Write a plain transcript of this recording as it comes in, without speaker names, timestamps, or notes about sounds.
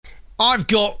I've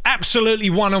got absolutely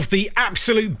one of the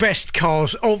absolute best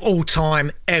cars of all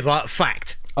time ever.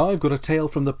 Fact. I've got a tale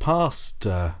from the past.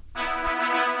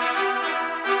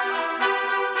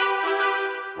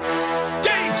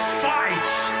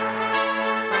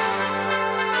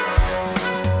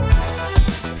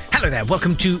 Hello there,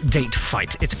 welcome to Date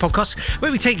Fight. It's a podcast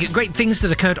where we take great things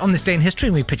that occurred on this day in history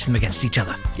and we pitch them against each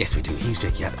other. Yes, we do. He's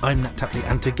Jake Yapp, I'm Natt Tapley,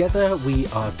 and together we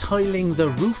are tiling the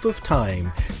roof of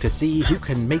time to see who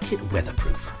can make it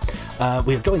weatherproof.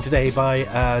 We are joined today by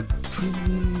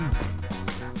tween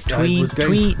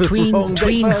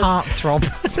heartthrob.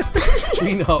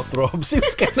 Tween heartthrob.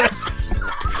 Sooz Kempner.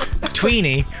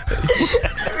 Tweenie.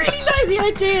 I really like the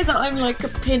idea that I'm like a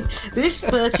pin. This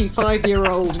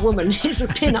 35-year-old woman is a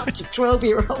pin up to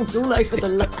 12-year-olds all over the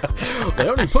land. They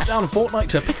only put down a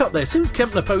fortnight to pick up their Sooz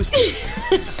Kempner posters.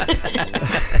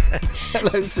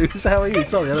 Hello, Sooz. How are you?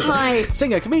 Sorry. Hi.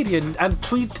 Singer, comedian, and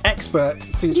tweet expert,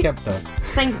 Sooz Kempner.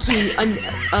 Thank you.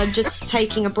 I'm just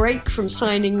taking a break from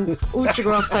signing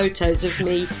autograph photos of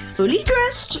me fully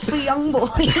dressed for young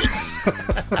boys.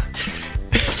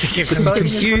 To give them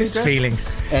confused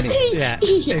feelings. Anyway. Yeah.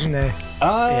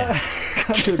 I'm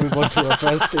going to move on to our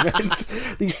first event.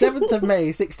 The 7th of May,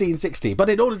 1660. But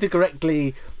in order to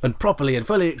correctly and properly and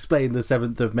fully explain the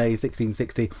 7th of May,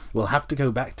 1660, we'll have to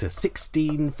go back to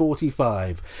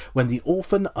 1645, when the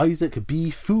orphan Isaac B.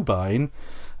 Fubine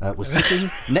was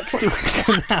sitting next to a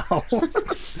canal.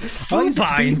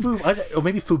 Fubine? Or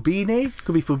maybe Fubine?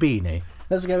 Could be Fubine.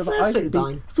 Let's go with Isaac B.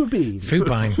 Fubine.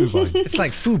 Fubine. It's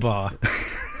like Fubar.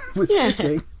 Was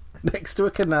sitting next to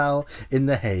a canal in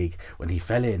The Hague when he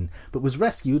fell in, but was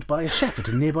rescued by a chef at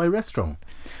a nearby restaurant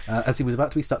as he was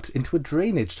about to be sucked into a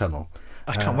drainage tunnel.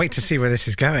 I can't wait to see where this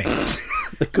is going.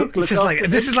 The cook This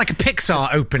is like a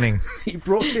Pixar opening. He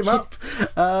brought him up,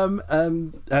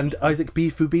 and Isaac B.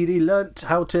 Fubini learnt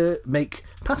how to make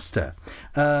pasta.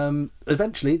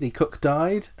 Eventually, the cook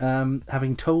died,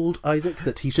 having told Isaac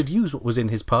that he should use what was in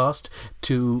his past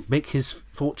to make his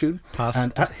fortune.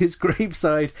 And at his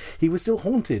graveside, he was still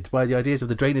haunted by the ideas of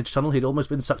the drainage tunnel he'd almost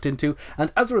been sucked into.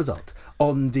 And as a result,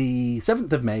 on the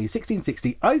 7th of May,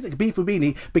 1660, Isaac B.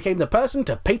 Fubini became the person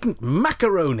to patent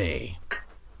macaroni.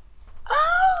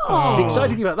 Oh. The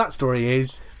exciting thing about that story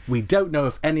is we don't know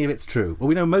if any of it's true. Well,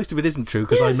 we know most of it isn't true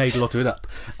because I made a lot of it up.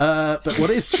 But what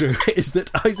is true is that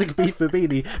Isaac B.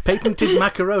 Fubini patented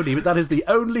macaroni, but that is the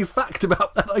only fact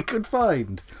about that I could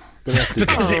find. The rest is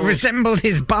because it resembled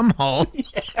his bumhole.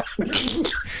 Yeah.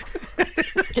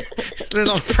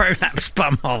 Little prolapse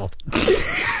bumhole.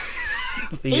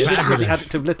 The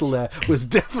additive little there was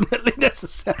definitely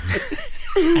necessary.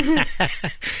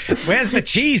 Where's the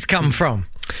cheese come from?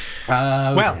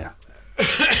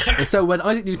 So when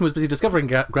Isaac Newton was busy discovering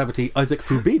gravity, Isaac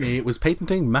Fubini was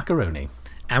patenting macaroni.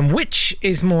 And which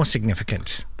is more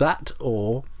significant? That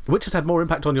or which has had more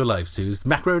impact on your life, Sooz?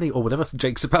 Macaroni or whatever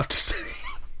Jake's about to say?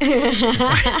 I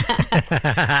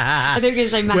think we're going to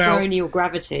say macaroni or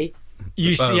gravity.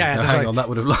 Hang on, that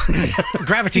would have lied.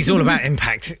 Gravity's all about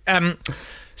impact.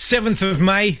 7th of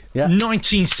May,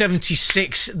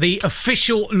 1976, the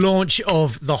official launch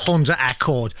of the Honda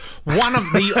Accord. One of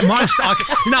the most...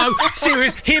 No,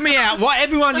 serious, hear me out, right?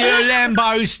 Everyone, you know,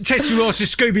 Lambos,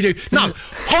 Tesserosas, Scooby-Doo. No,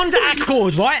 Honda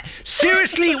Accord, right?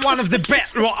 Seriously, one of the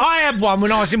best... Right, I had one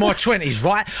when I was in my 20s,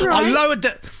 right? I lowered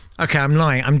the... Okay, I'm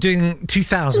lying. I'm doing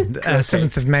 2000,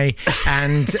 7th of May,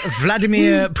 and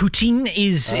Vladimir Putin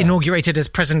is inaugurated as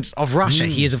president of Russia.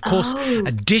 He is, of course,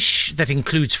 a dish that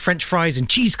includes French fries and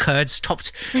cheese curds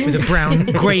topped with a brown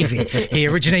gravy. He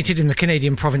originated in the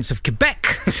Canadian province of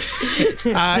Quebec.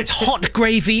 It's hot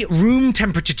gravy, room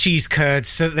temperature cheese curds,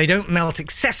 so that they don't melt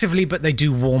excessively, but they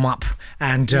do warm up,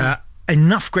 and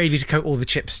enough gravy to coat all the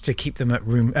chips to keep them at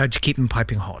room to keep them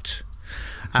piping hot.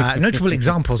 Notable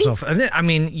examples of, I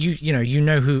mean, you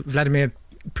know who Vladimir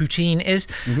Putin is,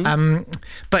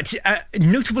 but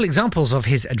notable examples of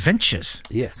his adventures.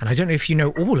 Yes. And I don't know if you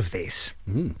know all of these,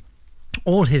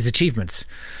 all his achievements.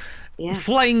 Yeah.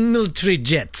 Flying military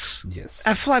jets. Yes.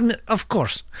 Of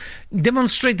course.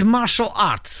 Demonstrate martial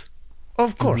arts.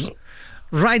 Of course.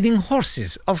 Riding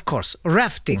horses, of course,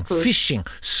 rafting, fishing,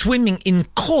 swimming in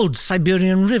cold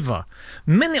Siberian river,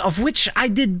 many of which I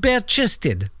did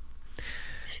bare-chested.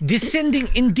 Descending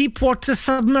in deep water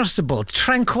submersible,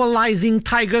 tranquilizing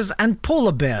tigers and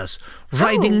polar bears,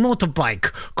 riding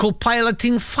motorbike,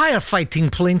 co-piloting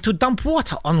firefighting plane to dump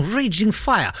water on raging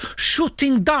fire,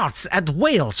 shooting darts at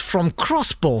whales from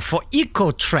crossbow for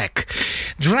eco-trek,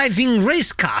 driving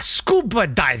race car, scuba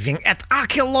diving at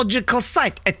archaeological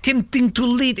site, attempting to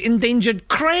lead endangered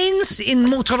cranes in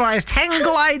motorized hang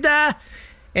glider,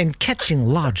 and catching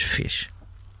large fish.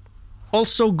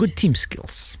 Also good team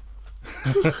skills.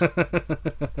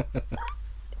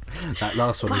 That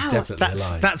last one is definitely a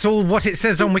lie. That's all what it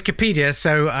says on Wikipedia,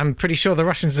 so I'm pretty sure the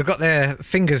Russians have got their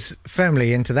fingers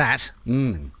firmly into that.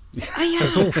 Oh, yeah. So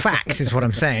it's all facts, is what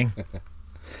I'm saying.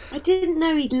 I didn't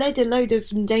know he'd led a load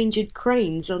of endangered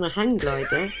cranes on a hang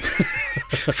glider.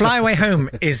 Fly Away Home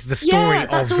is the story Yeah, of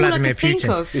that's all Vladimir I could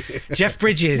Putin. think of. Jeff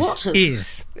Bridges What of?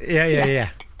 is. Yeah.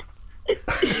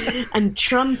 And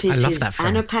Trump is I love his that film.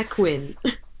 Anna Paquin.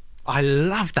 I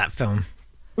love that film.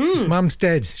 Mum's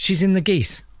dead. She's in the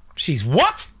geese. She's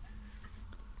what?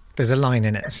 There's a line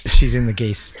in it. She's in the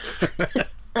geese.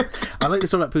 I like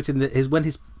this one about Putin, that when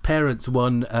his parents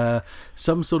won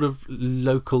some sort of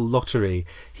local lottery,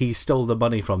 he stole the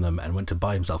money from them and went to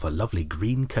buy himself a lovely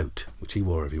green coat, which he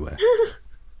wore everywhere.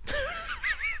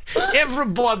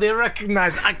 Everybody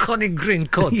recognize iconic green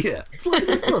coat. Yeah,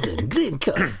 Putin, green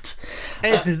coat.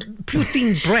 It's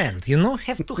Putin brand,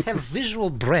 have to have visual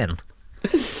brand.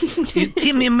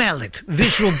 Timmy Mallet,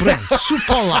 visual brand.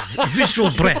 Supola, visual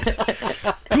brand.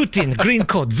 Putin, green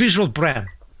coat, visual brand.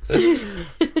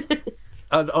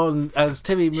 And as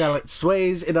Timmy Mallet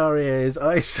sways in our ears,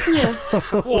 I shall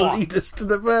lead us to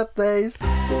the birthdays.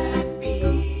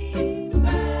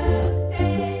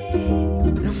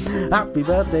 Happy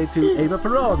birthday to Eva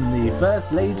Perón, the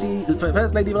first lady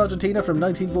of Argentina from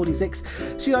 1946.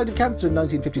 She died of cancer in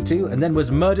 1952 and then was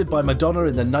murdered by Madonna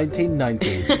in the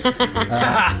 1990s.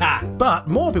 But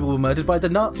more people were murdered by the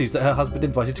Nazis that her husband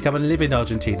invited to come and live in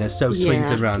Argentina, so swings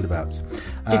and roundabouts.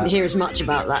 Didn't hear as much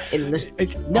about that in the...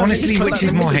 Honestly, which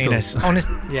is more musical. heinous?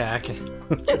 Yeah, okay.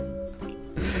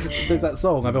 There's that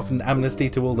song, I've often amnesty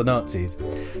to all the Nazis.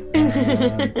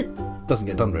 Doesn't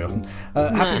get done very often.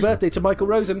 Happy birthday to Michael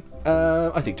Rosen.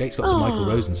 I think Jake's got some Michael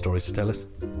Rosen stories to tell us.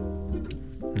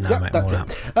 No, Yep, mate, that's more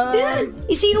it. up.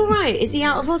 Is he all right? Is he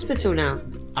out of hospital now?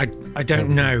 I don't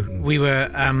know. We were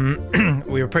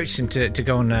approached him to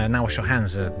go on Now Wash Your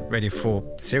Hands, a Radio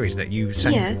 4 series that you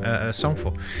sang a song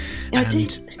for. I And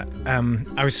did.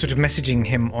 I was sort of messaging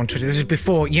him on Twitter. This was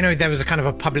before, there was a kind of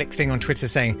a public thing on Twitter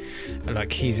saying,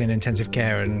 like, he's in intensive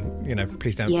care and,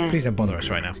 please don't bother us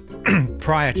right now.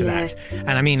 Prior to that,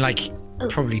 and I mean, like,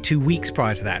 probably 2 weeks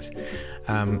prior to that,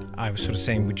 I was sort of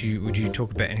saying, would you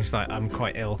talk a bit? And he was like, I'm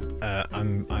quite ill.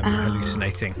 I'm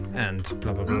hallucinating and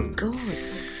blah blah blah. Oh God.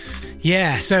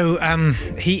 Yeah, so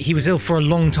he was ill for a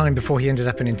long time before he ended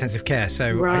up in intensive care.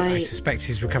 So I suspect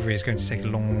his recovery is going to take a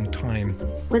long time.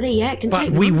 Well, it can but take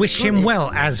we months, wish him can't it?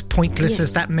 well, as pointless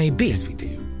as that may be. Yes, we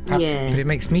do. But it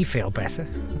makes me feel better.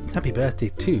 Happy birthday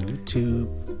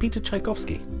to Peter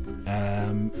Tchaikovsky,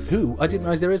 who I didn't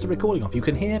realise there is a recording of. You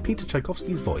can hear Peter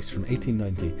Tchaikovsky's voice from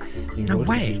 1890. No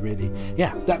way. Really,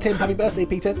 yeah, that's him. Happy birthday,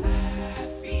 Peter.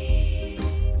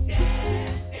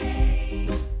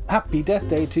 Happy death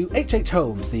day to H.H.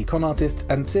 Holmes, the con artist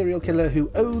and serial killer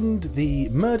who owned the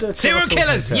murder Serial castle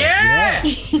killers, hotel. yeah!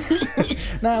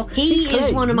 Now He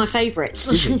is one of my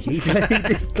favourites. He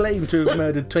did claim to have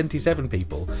murdered 27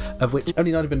 people, of which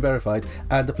only 9 have been verified,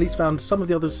 and the police found some of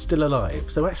the others still alive.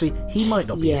 So actually, he might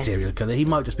not be a serial killer. He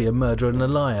might just be a murderer and a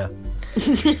liar.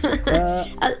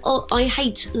 I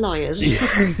hate liars.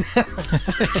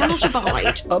 Cannot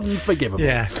abide. Unforgivable.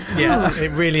 Yeah,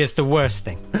 it really is the worst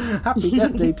thing. Happy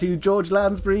death day to George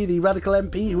Lansbury, the Radical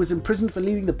MP who was imprisoned for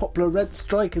leading the popular Red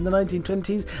Strike in the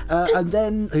 1920s, and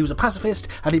then he was a pacifist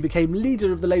and he became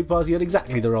leader of the Labour Party at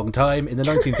exactly the wrong time in the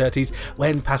 1930s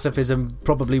when pacifism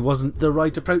probably wasn't the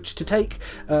right approach to take.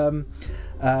 So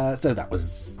that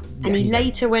was... And he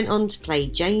later went on to play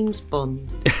James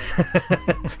Bond.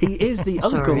 He is the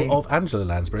uncle of Angela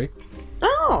Lansbury.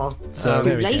 Oh, So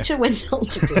who later went on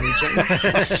to play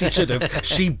James. She should have.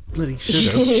 She bloody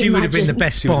should have. She would have been the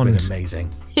best She would have Bond. been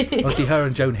amazing. Honestly, her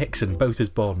and Joan Hickson both as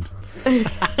Bond.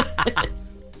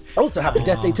 Also, happy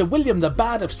death day to William the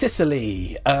Bad of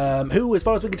Sicily, who, as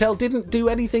far as we can tell, didn't do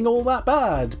anything all that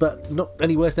bad, but not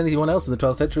any worse than anyone else in the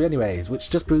 12th century anyways, which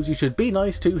just proves you should be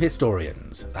nice to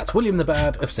historians. That's William the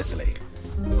Bad of Sicily.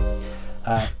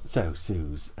 So,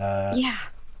 Sooz,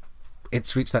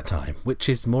 it's reached that time. Which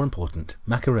is more important,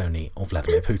 macaroni or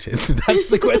Vladimir Putin? That's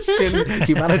the question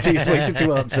humanity has waited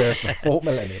to answer for 4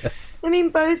 millennia. I mean,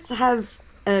 both have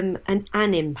an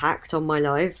impact on my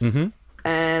life. Mm-hmm.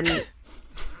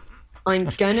 I'm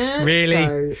gonna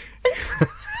go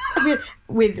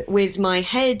with my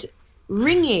head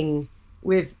ringing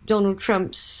with Donald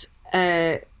Trump's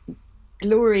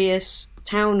glorious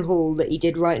town hall that he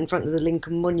did right in front of the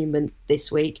Lincoln Monument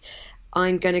this week.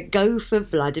 I'm going to go for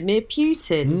Vladimir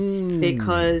Putin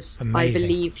because amazing. I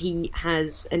believe he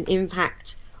has an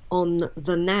impact on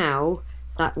the now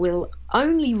that will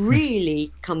only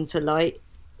really come to light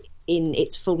in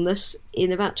its fullness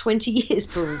in about 20 years,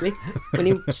 probably, when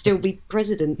he'll still be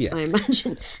president, Yes. I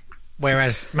imagine.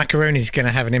 Whereas macaroni's going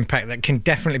to have an impact that can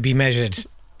definitely be measured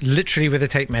literally with a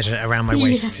tape measure around my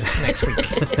waist next week.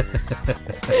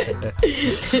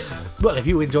 Well, if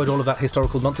you enjoyed all of that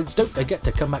historical nonsense, don't forget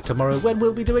to come back tomorrow when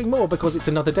we'll be doing more, because it's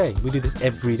another day. We do this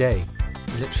every day.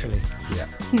 Literally. Yeah.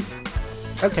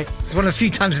 Okay. It's one of the few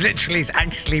times literally is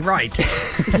actually right.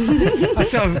 I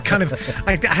sort of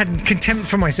I had contempt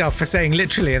for myself for saying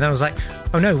literally, and then I was like,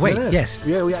 oh no, wait, yes.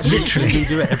 Yeah, we actually literally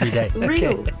do it every day.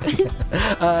 Real.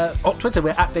 On Twitter,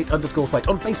 we're at @date_fight.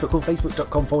 On Facebook, on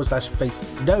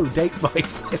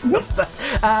facebook.com/datefight. Not that.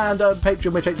 And on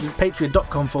Patreon, we're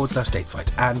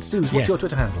patreon.com/datefight. And Sooz, what's your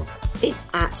Twitter handle? It's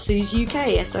 @Sooz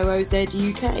UK, SOOZ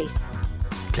UK.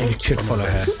 You should follow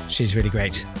her. She's really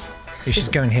great. You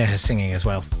should go and hear her singing as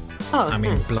well. Oh, I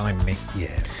mean, thanks. blimey.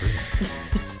 Yeah, brilliant.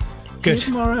 Good. See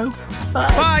you tomorrow.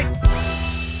 Bye.